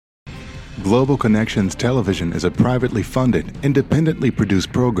Global Connections Television is a privately funded, independently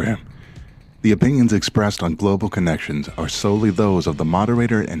produced program. The opinions expressed on Global Connections are solely those of the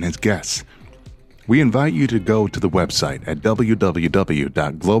moderator and his guests. We invite you to go to the website at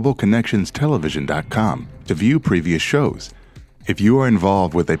www.globalconnectionstelevision.com to view previous shows. If you are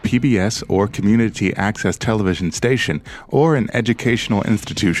involved with a PBS or community access television station or an educational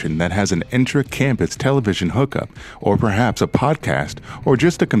institution that has an intra-campus television hookup, or perhaps a podcast, or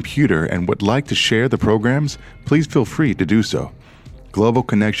just a computer and would like to share the programs, please feel free to do so. Global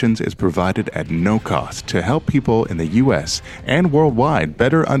Connections is provided at no cost to help people in the U.S. and worldwide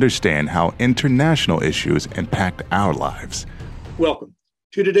better understand how international issues impact our lives. Welcome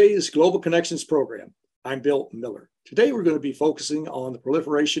to today's Global Connections program. I'm Bill Miller. Today we're going to be focusing on the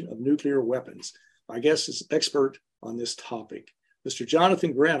proliferation of nuclear weapons. My guest is an expert on this topic. Mr.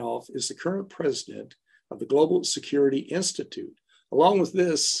 Jonathan Granoff is the current president of the Global Security Institute. Along with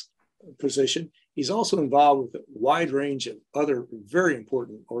this position, he's also involved with a wide range of other very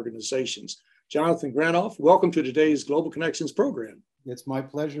important organizations. Jonathan Granoff, welcome to today's Global Connections program. It's my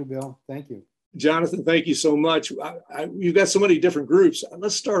pleasure, Bill. Thank you. Jonathan, thank you so much. You've got so many different groups.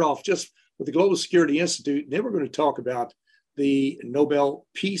 Let's start off just with the Global Security Institute. Then we're going to talk about the Nobel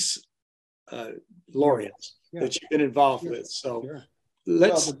Peace laureates that you've been involved with. So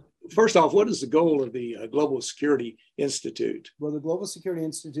first off, what is the goal of the Global Security Institute? Well, the Global Security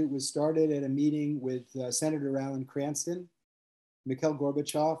Institute was started at a meeting with Senator Alan Cranston, Mikhail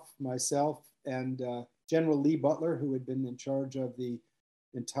Gorbachev, myself, and General Lee Butler, who had been in charge of the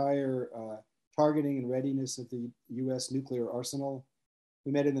entire targeting and readiness of the U.S. nuclear arsenal.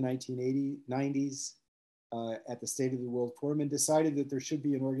 We met in the 1990s at the State of the World Forum and decided that there should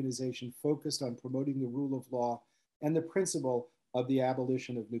be an organization focused on promoting the rule of law and the principle of the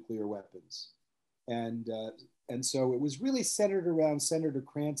abolition of nuclear weapons. And so it was really centered around Senator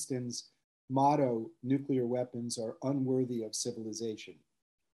Cranston's motto, "Nuclear weapons are unworthy of civilization."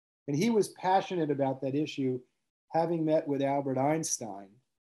 And he was passionate about that issue, having met with Albert Einstein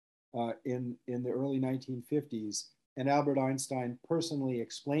in the early 1950s, and Albert Einstein personally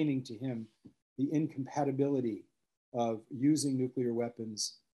explaining to him the incompatibility of using nuclear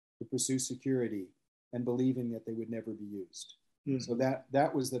weapons to pursue security and believing that they would never be used. Mm-hmm. So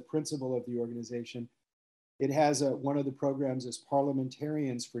that was the principle of the organization. It has one of the programs is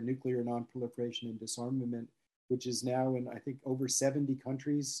Parliamentarians for Nuclear Nonproliferation and Disarmament, which is now in, I think, over 70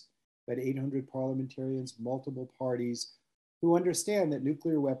 countries, about 800 parliamentarians, multiple parties, who understand that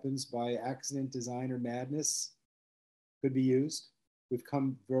nuclear weapons by accident, design, or madness could be used. We've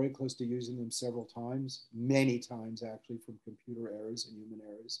come very close to using them several times, many times actually, from computer errors and human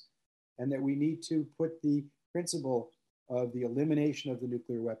errors, and that we need to put the principle of the elimination of the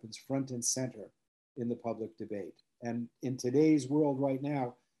nuclear weapons front and center in the public debate. And in today's world right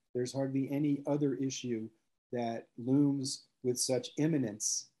now, there's hardly any other issue that looms with such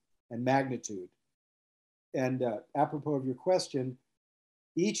imminence and magnitude. And apropos of your question,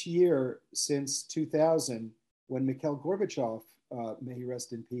 each year since 2000, when Mikhail Gorbachev, may he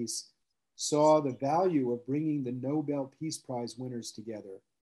rest in peace, saw the value of bringing the Nobel Peace Prize winners together,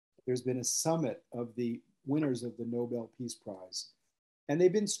 there's been a summit of the winners of the Nobel Peace Prize. And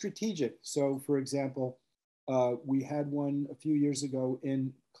they've been strategic. So, for example, we had one a few years ago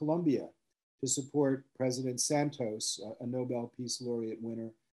in Colombia to support President Santos, a Nobel Peace Laureate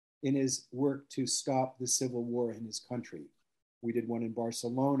winner, in his work to stop the civil war in his country. We did one in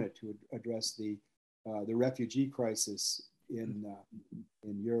Barcelona to address the refugee crisis in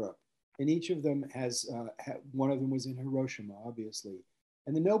Europe. And each of them has, one of them was in Hiroshima, obviously.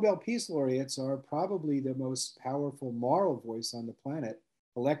 And the Nobel Peace Laureates are probably the most powerful moral voice on the planet,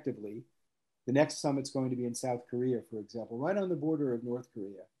 collectively. The next summit's going to be in South Korea, for example, right on the border of North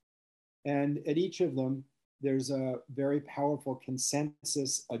Korea. And at each of them, there's a very powerful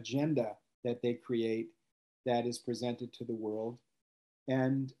consensus agenda that they create that is presented to the world.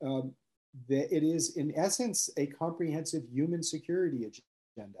 And it is, in essence, a comprehensive human security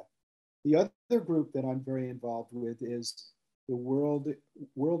agenda. The other group that I'm very involved with is the World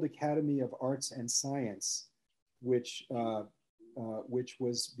Academy of Arts and Science, which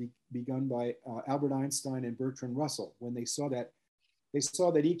was begun by Albert Einstein and Bertrand Russell when they saw that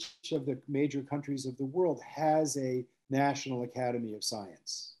each of the major countries of the world has a National Academy of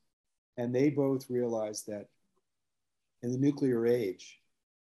Science. And they both realized that in the nuclear age,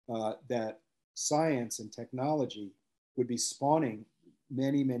 that science and technology would be spawning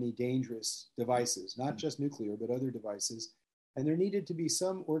many, many dangerous devices, not just nuclear, but other devices. And there needed to be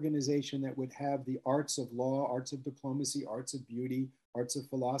some organization that would have the arts of law, arts of diplomacy, arts of beauty, arts of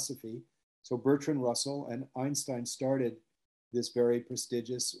philosophy. So Bertrand Russell and Einstein started this very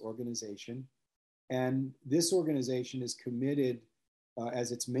prestigious organization. And this organization is committed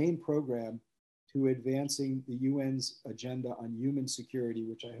as its main program to advancing the UN's agenda on human security,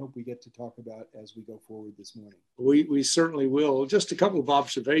 which I hope we get to talk about as we go forward this morning. We certainly will. Just a couple of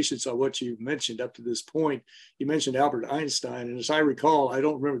observations on what you've mentioned up to this point. You mentioned Albert Einstein, and as I recall, I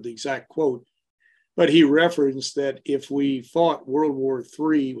don't remember the exact quote, but he referenced that if we fought World War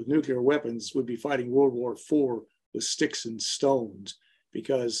III with nuclear weapons, we'd be fighting World War IV with sticks and stones,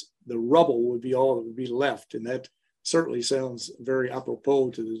 because the rubble would be all that would be left. And that certainly sounds very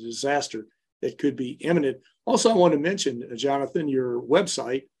apropos to the disaster that could be imminent. Also, I want to mention, Jonathan, your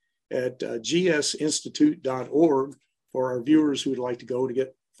website at gsinstitute.org for our viewers who would like to go to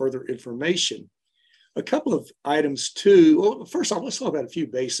get further information. A couple of items too. Well, first off, let's talk about a few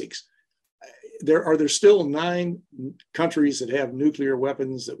basics. Are there still 9 countries that have nuclear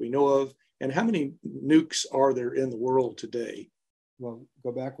weapons that we know of? And how many nukes are there in the world today? Well,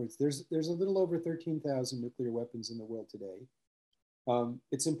 go backwards. There's a little over 13,000 nuclear weapons in the world today.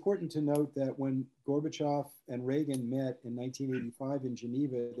 It's important to note that when Gorbachev and Reagan met in 1985 in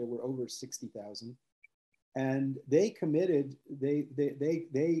Geneva, there were over 60,000. And they committed,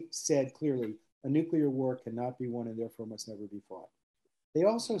 they said clearly, a nuclear war cannot be won and therefore must never be fought. They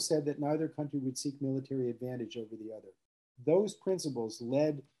also said that neither country would seek military advantage over the other. Those principles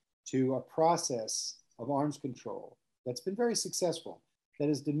led to a process of arms control that's been very successful, that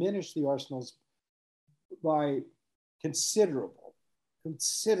has diminished the arsenals by considerable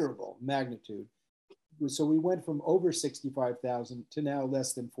magnitude. So we went from over 65,000 to now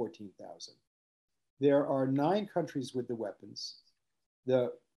less than 14,000. There are 9 countries with the weapons,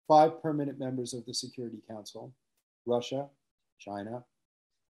 the 5 permanent members of the Security Council: Russia, China,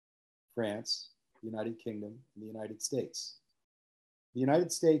 France, the United Kingdom, and the United States. The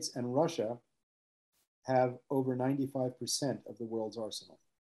United States and Russia have over 95% of the world's arsenal.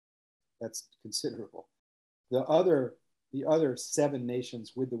 That's considerable. The other 7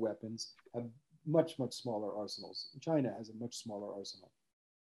 nations with the weapons have much, much smaller arsenals. China has a much smaller arsenal.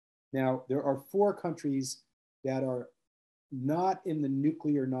 Now, there are 4 countries that are not in the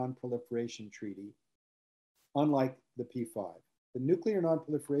Nuclear Non-Proliferation Treaty, unlike the P5. The Nuclear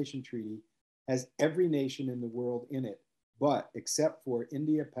Non-Proliferation Treaty has every nation in the world in it, but except for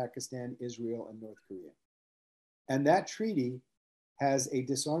India, Pakistan, Israel, and North Korea. And that treaty has a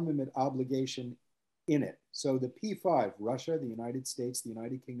disarmament obligation in it. So the P5, Russia, the United States, the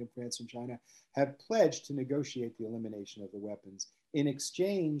United Kingdom, France, and China, have pledged to negotiate the elimination of the weapons in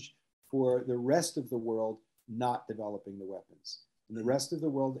exchange for the rest of the world not developing the weapons. And the rest of the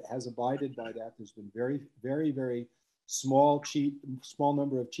world has abided by that. There's been very, very, very small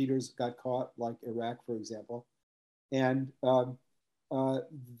number of cheaters got caught, like Iraq, for example. And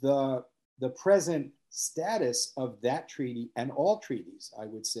the present status of that treaty and all treaties, I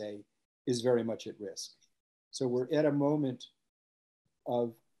would say, is very much at risk. So we're at a moment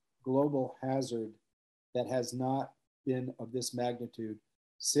of global hazard that has not been of this magnitude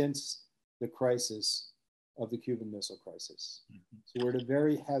since the crisis of the Cuban Missile Crisis. So we're at a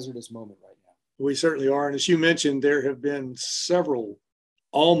very hazardous moment right now. We certainly are. And as you mentioned, there have been several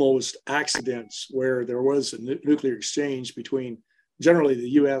almost accidents where there was a nuclear exchange between generally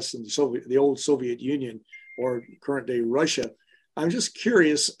the US and the old Soviet Union, or current day Russia. I'm just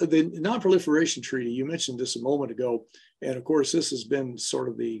curious, the Non-Proliferation Treaty, you mentioned this a moment ago, and of course this has been sort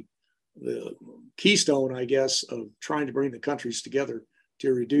of the keystone, I guess, of trying to bring the countries together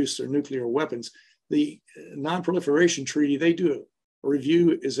to reduce their nuclear weapons. The Non-Proliferation Treaty, they do a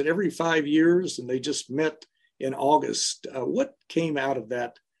review, is it every 5 years? And they just met in August. What came out of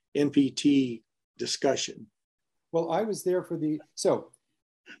that NPT discussion? Well, I was there so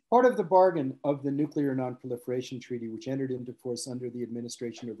part of the bargain of the Nuclear Non-Proliferation Treaty, which entered into force under the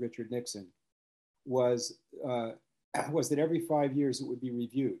administration of Richard Nixon, was that every 5 years it would be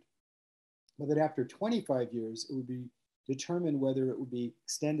reviewed, but that after 25 years, it would be determined whether it would be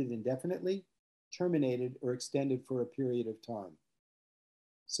extended indefinitely, terminated, or extended for a period of time.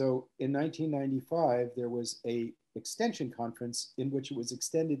 So in 1995, there was an extension conference in which it was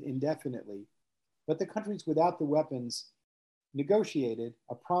extended indefinitely, but the countries without the weapons negotiated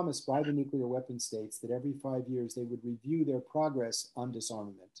a promise by the nuclear weapon states that every 5 years they would review their progress on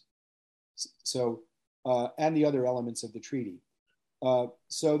disarmament. So, and the other elements of the treaty.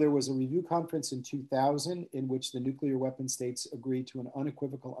 So there was a review conference in 2000 in which the nuclear weapon states agreed to an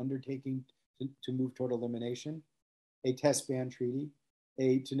unequivocal undertaking to move toward elimination, a test ban treaty,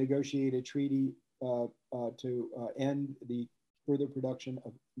 to negotiate a treaty to end the further production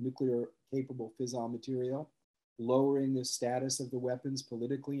of nuclear capable fissile material, lowering the status of the weapons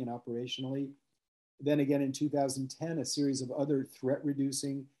politically and operationally, then again, in 2010, a series of other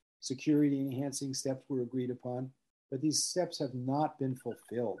threat-reducing, security-enhancing steps were agreed upon, but these steps have not been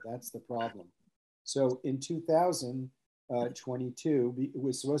fulfilled. That's the problem. So in 2022, it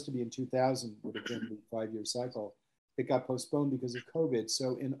was supposed to be in 2000, would have been the 5-year cycle. It got postponed because of COVID.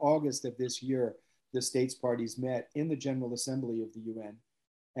 So in August of this year, the states parties met in the General Assembly of the UN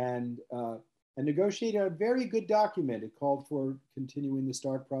and negotiated a very good document. It called for continuing the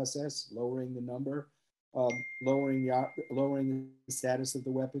START process, lowering the number, lowering the status of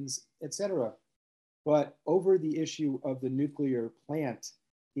the weapons, etc. But over the issue of the nuclear plant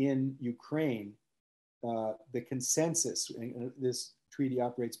in Ukraine, the consensus, and this treaty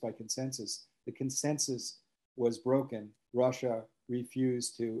operates by consensus, the consensus was broken. Russia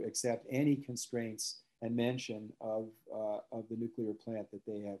refused to accept any constraints and mention of the nuclear plant that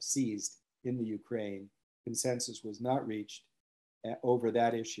they have seized in the Ukraine. Consensus was not reached over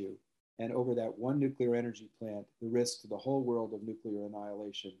that issue. And over that one nuclear energy plant, the risk to the whole world of nuclear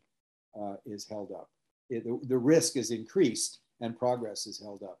annihilation is held up. The risk is increased and progress is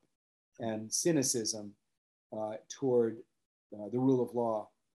held up. And cynicism toward the rule of law,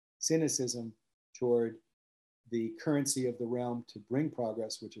 cynicism toward the currency of the realm to bring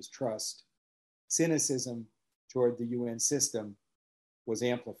progress, which is trust, cynicism toward the UN system was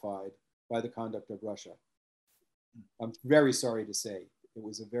amplified by the conduct of Russia. I'm very sorry to say it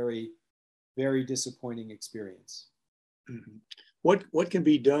was a very, very disappointing experience. Mm-hmm. What can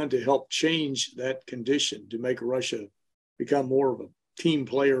be done to help change that condition, to make Russia become more of a team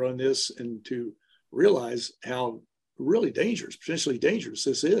player on this and to realize how really dangerous, potentially dangerous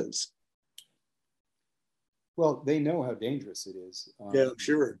this is? Well, they know how dangerous it is. Yeah,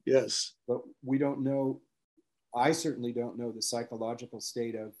 sure. Yes. But we don't know, I certainly don't know the psychological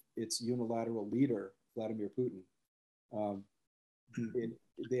state of its unilateral leader, Vladimir Putin.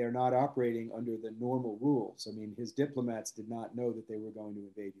 They are not operating under the normal rules. I mean, his diplomats did not know that they were going to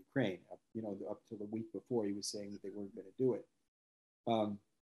invade Ukraine. Up to the week before, he was saying that they weren't going to do it.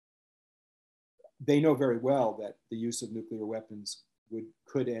 They know very well that the use of nuclear weapons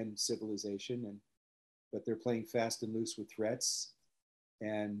could end civilization, but they're playing fast and loose with threats.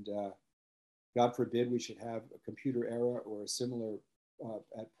 And God forbid we should have a computer era or a similar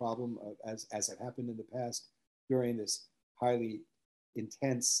problem as had happened in the past during this highly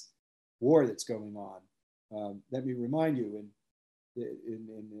intense war that's going on. Let me remind you, in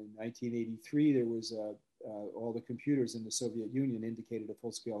 1983, there was all the computers in the Soviet Union indicated a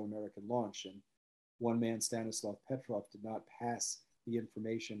full-scale American launch, and one man, Stanislav Petrov, did not pass the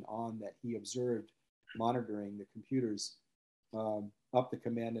information on that he observed monitoring the computers up the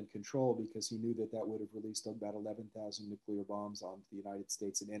command and control, because he knew that would have released about 11,000 nuclear bombs onto the United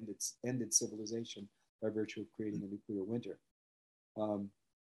States and ended civilization by virtue of creating a nuclear winter.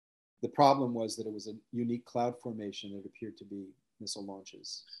 The problem was that it was a unique cloud formation that appeared to be missile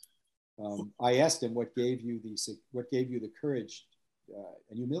launches. I asked him, what gave you the courage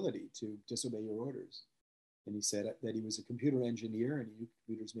and humility to disobey your orders? And he said that he was a computer engineer and he knew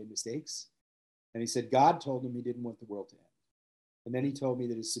computers made mistakes. And he said God told him he didn't want the world to end. And then he told me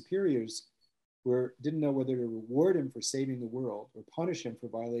that his superiors didn't know whether to reward him for saving the world or punish him for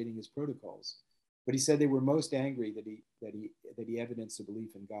violating his protocols. But he said they were most angry that he evidenced a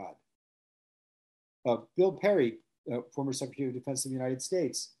belief in God. Bill Perry, former Secretary of Defense of the United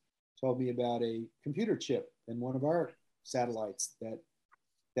States, told me about a computer chip in one of our satellites that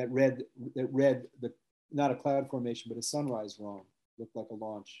read the, not a cloud formation but a sunrise wrong, looked like a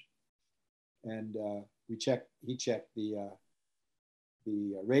launch. And he checked the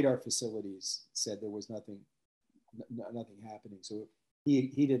radar facilities, said there was nothing happening. So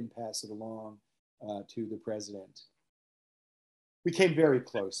he didn't pass it along to the president. We came very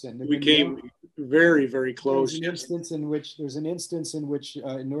close, and we came very, very close. There's an instance in which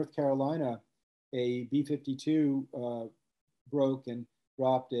in North Carolina, a B-52 broke and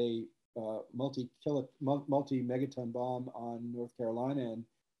dropped a multi-megaton bomb on North Carolina, and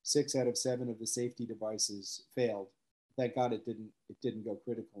 6 out of 7 of the safety devices failed. Thank God it didn't go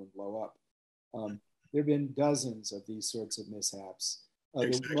critical and blow up. There have been dozens of these sorts of mishaps.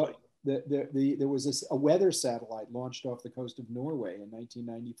 There was a weather satellite launched off the coast of Norway in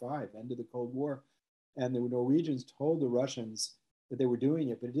 1995, end of the Cold War, and the Norwegians told the Russians that they were doing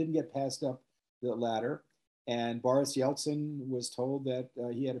it, but it didn't get passed up the ladder. And Boris Yeltsin was told that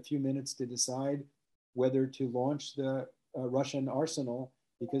he had a few minutes to decide whether to launch the Russian arsenal,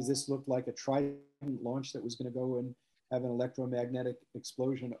 because this looked like a Trident launch that was going to go and have an electromagnetic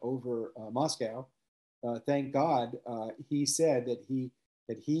explosion over Moscow. Thank God, he said that he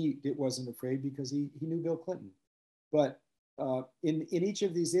wasn't afraid because he knew Bill Clinton. But in each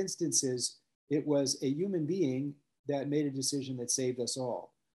of these instances, It was a human being that made a decision that saved us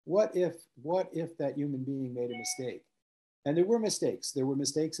all. What if that human being made a mistake? And there were mistakes. There were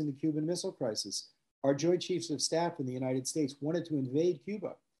mistakes in the Cuban Missile Crisis. Our Joint Chiefs of Staff in the United States wanted to invade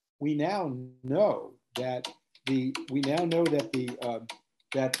Cuba. We now know that the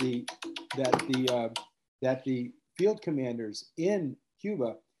field commanders in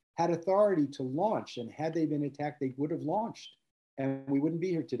Cuba had authority to launch, and had they been attacked, they would have launched, and we wouldn't be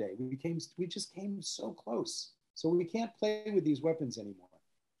here today. We just came so close. So we can't play with these weapons anymore.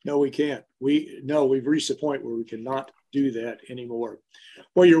 No, we can't. We've reached a point where we cannot do that anymore.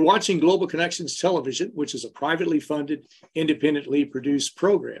 Well, you're watching Global Connections Television, which is a privately funded, independently produced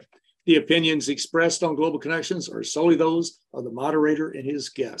program. The opinions expressed on Global Connections are solely those of the moderator and his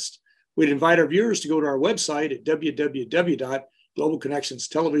guest. We'd invite our viewers to go to our website at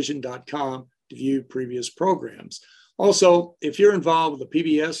www.globalconnectionstelevision.com to view previous programs. Also, if you're involved with a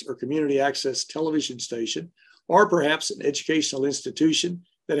PBS or community access television station, or perhaps an educational institution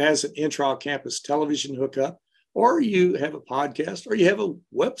that has an intra-campus television hookup, or you have a podcast, or you have a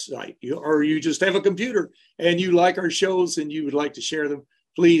website, or you just have a computer and you like our shows and you would like to share them,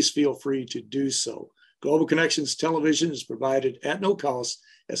 please feel free to do so. Global Connections Television is provided at no cost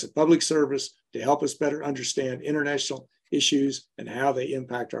as a public service to help us better understand international issues and how they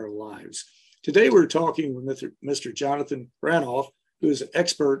impact our lives. Today, we're talking with Mr. Jonathan Ranoff, who is an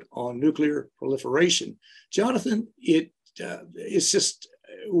expert on nuclear proliferation. Jonathan, it's just,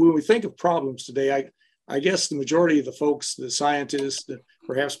 when we think of problems today, I guess the majority of the folks, the scientists,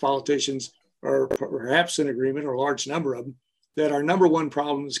 perhaps politicians, are perhaps in agreement, or a large number of them, that our number one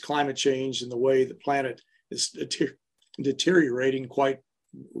problem is climate change and the way the planet is deteriorating quite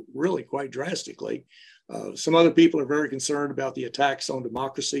drastically. Some other people are very concerned about the attacks on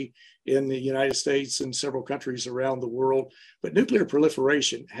democracy in the United States and several countries around the world. But nuclear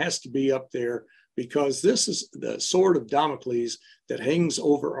proliferation has to be up there, because this is the sword of Damocles that hangs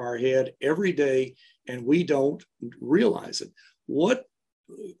over our head every day, and we don't realize it. What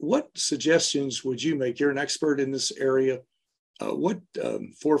suggestions would you make? You're an expert in this area. What 4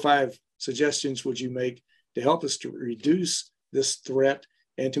 or 5 suggestions would you make to help us to reduce this threat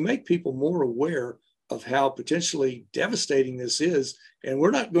and to make people more aware of how potentially devastating this is? And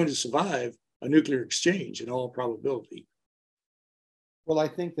we're not going to survive a nuclear exchange in all probability. Well, I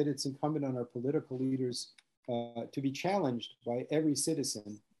think that it's incumbent on our political leaders to be challenged by every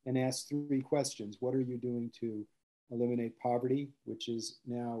citizen and ask 3 questions. What are you doing to eliminate poverty, which is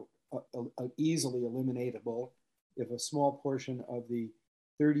now easily eliminatable if a small portion of the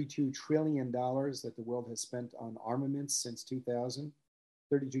 $32 trillion that the world has spent on armaments since 2000,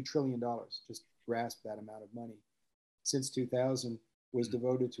 $32 trillion, just grasp that amount of money, since 2000 was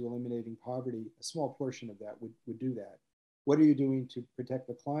devoted to eliminating poverty. A small portion of that would do that. What are you doing to protect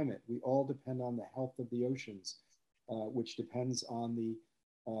the climate? We all depend on the health of the oceans, which depends on the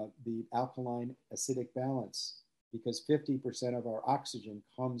alkaline acidic balance, because 50% of our oxygen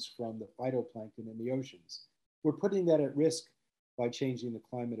comes from the phytoplankton in the oceans. We're putting that at risk by changing the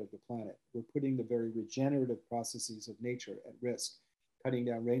climate of the planet. We're putting the very regenerative processes of nature at risk, cutting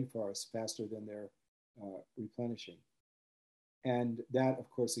down rainforests faster than they're replenishing. And that,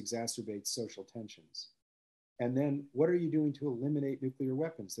 of course, exacerbates social tensions. And then what are you doing to eliminate nuclear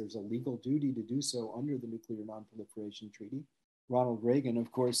weapons? There's a legal duty to do so under the Nuclear Non-Proliferation Treaty. Ronald Reagan,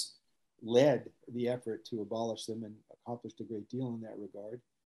 of course, led the effort to abolish them and accomplished a great deal in that regard.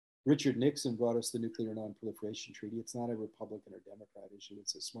 Richard Nixon brought us the Nuclear Non-Proliferation Treaty. It's not a Republican or Democrat issue.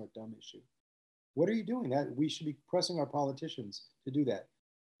 It's a smart, dumb issue. What are you doing? That we should be pressing our politicians to do that.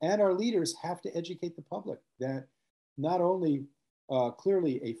 And our leaders have to educate the public that not only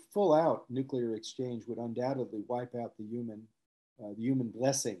clearly a full-out nuclear exchange would undoubtedly wipe out the human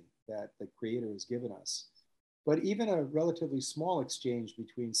blessing that the Creator has given us, but even a relatively small exchange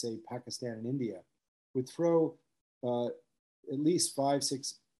between, say, Pakistan and India would throw at least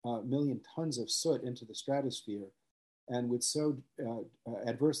 5-6 million tons of soot into the stratosphere, and would so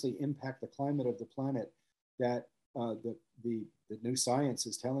adversely impact the climate of the planet that the new science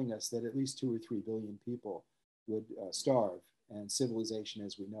is telling us that at least 2 or 3 billion people would starve, and civilization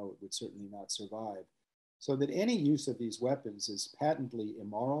as we know it would certainly not survive. So that any use of these weapons is patently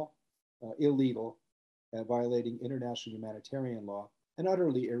immoral, illegal, violating international humanitarian law, and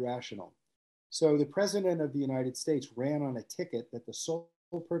utterly irrational. So the President of the United States ran on a ticket that the sole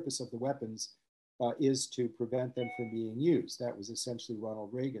purpose of the weapons is to prevent them from being used. That was essentially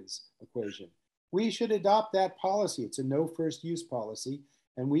Ronald Reagan's equation. We should adopt that policy. It's a no first use policy,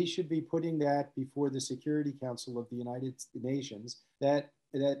 and we should be putting that before the Security Council of the United Nations, that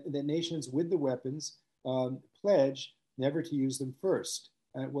nations with the weapons pledge never to use them first.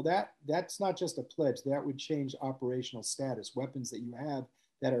 Well, that's not just a pledge. That would change operational status. Weapons that you have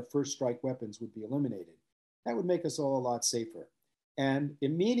that are first strike weapons would be eliminated. That would make us all a lot safer. And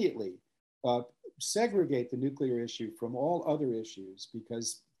immediately segregate the nuclear issue from all other issues,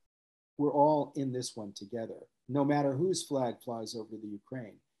 because we're all in this one together, no matter whose flag flies over the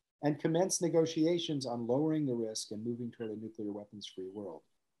Ukraine, and commence negotiations on lowering the risk and moving toward a nuclear weapons-free world.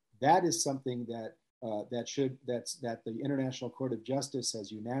 That is something that that the International Court of Justice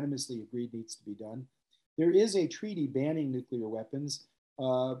has unanimously agreed needs to be done. There is a treaty banning nuclear weapons.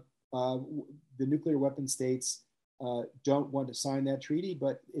 The nuclear weapon states don't want to sign that treaty,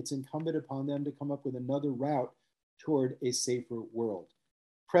 but it's incumbent upon them to come up with another route toward a safer world.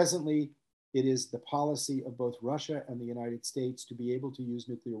 Presently, it is the policy of both Russia and the United States to be able to use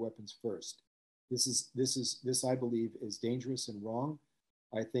nuclear weapons first. This, I believe, is dangerous and wrong.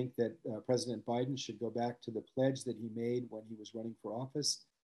 I think that President Biden should go back to the pledge that he made when he was running for office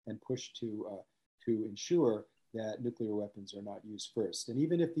and push to ensure that nuclear weapons are not used first. And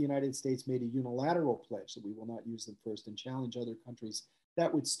even if the United States made a unilateral pledge that we will not use them first and challenge other countries,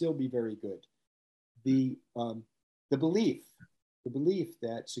 that would still be very good. The belief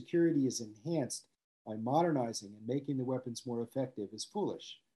that security is enhanced by modernizing and making the weapons more effective is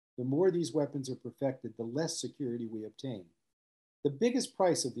foolish. The more these weapons are perfected, the less security we obtain. The biggest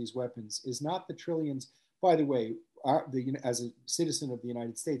price of these weapons is not the trillions. By the way, as a citizen of the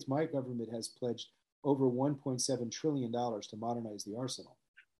United States, my government has pledged over $1.7 trillion to modernize the arsenal.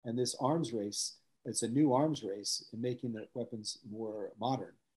 And this arms race, it's a new arms race in making the weapons more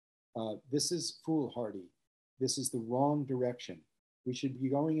modern. This is foolhardy. This is the wrong direction. We should be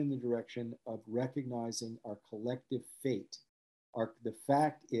going in the direction of recognizing our collective fate. The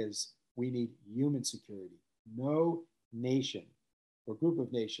fact is, we need human security. No nation or group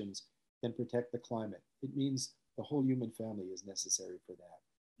of nations can protect the climate. It means the whole human family is necessary for that.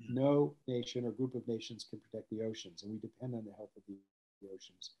 No nation or group of nations can protect the oceans, and we depend on the health of the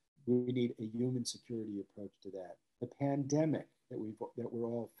oceans. We need a human security approach to that. The pandemic that we're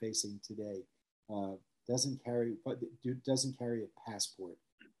all facing today doesn't carry a passport.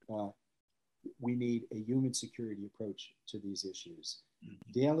 We need a human security approach to these issues.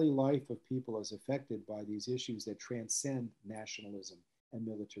 Daily life of people is affected by these issues that transcend nationalism and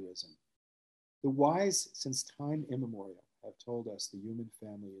militarism. The wise, since time immemorial, have told us the human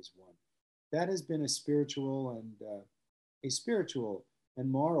family is one. That has been a spiritual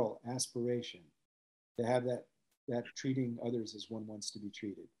and moral aspiration, to have that treating others as one wants to be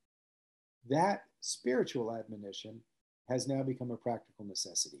treated. That spiritual admonition has now become a practical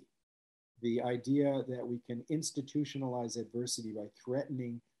necessity. The idea that we can institutionalize adversity by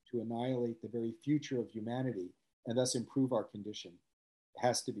threatening to annihilate the very future of humanity and thus improve our condition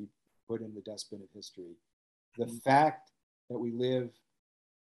has to be put in the dustbin of history. The fact that we live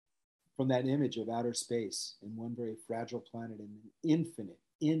from that image of outer space in one very fragile planet in an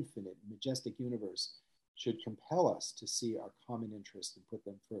infinite, majestic universe should compel us to see our common interests and put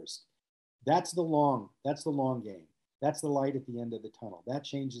them first. That's the long game. That's the light at the end of the tunnel. That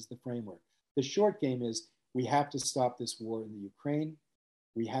changes the framework. The short game is we have to stop this war in the Ukraine.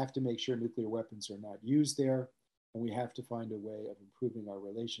 We have to make sure nuclear weapons are not used there. And we have to find a way of improving our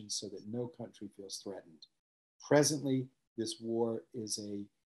relations so that no country feels threatened. Presently, this war is a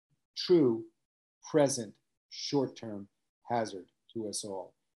true, present, short-term hazard to us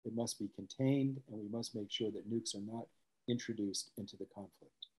all. It must be contained, and we must make sure that nukes are not introduced into the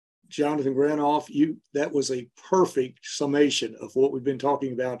conflict. Jonathan Granoff, that was a perfect summation of what we've been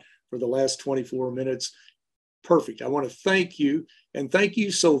talking about for the last 24 minutes. Perfect. I want to thank you, and thank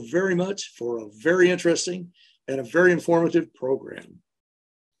you so very much for a very interesting and a very informative program.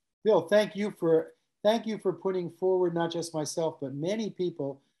 Bill, thank you for putting forward not just myself, but many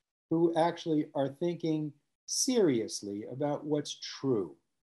people who actually are thinking seriously about what's true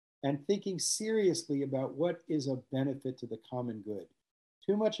and thinking seriously about what is of benefit to the common good.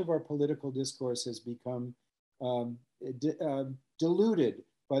 Too much of our political discourse has become diluted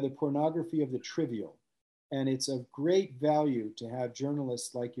by the pornography of the trivial. And it's of great value to have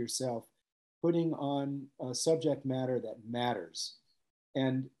journalists like yourself putting on a subject matter that matters.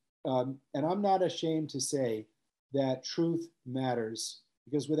 And I'm not ashamed to say that truth matters,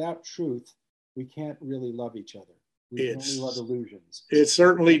 because without truth, we can't really love each other. We can only love illusions. It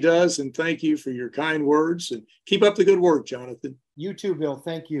certainly does. And thank you for your kind words, and keep up the good work, Jonathan. You too, Bill.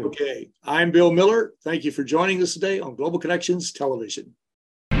 Thank you. Okay. I'm Bill Miller. Thank you for joining us today on Global Connections Television.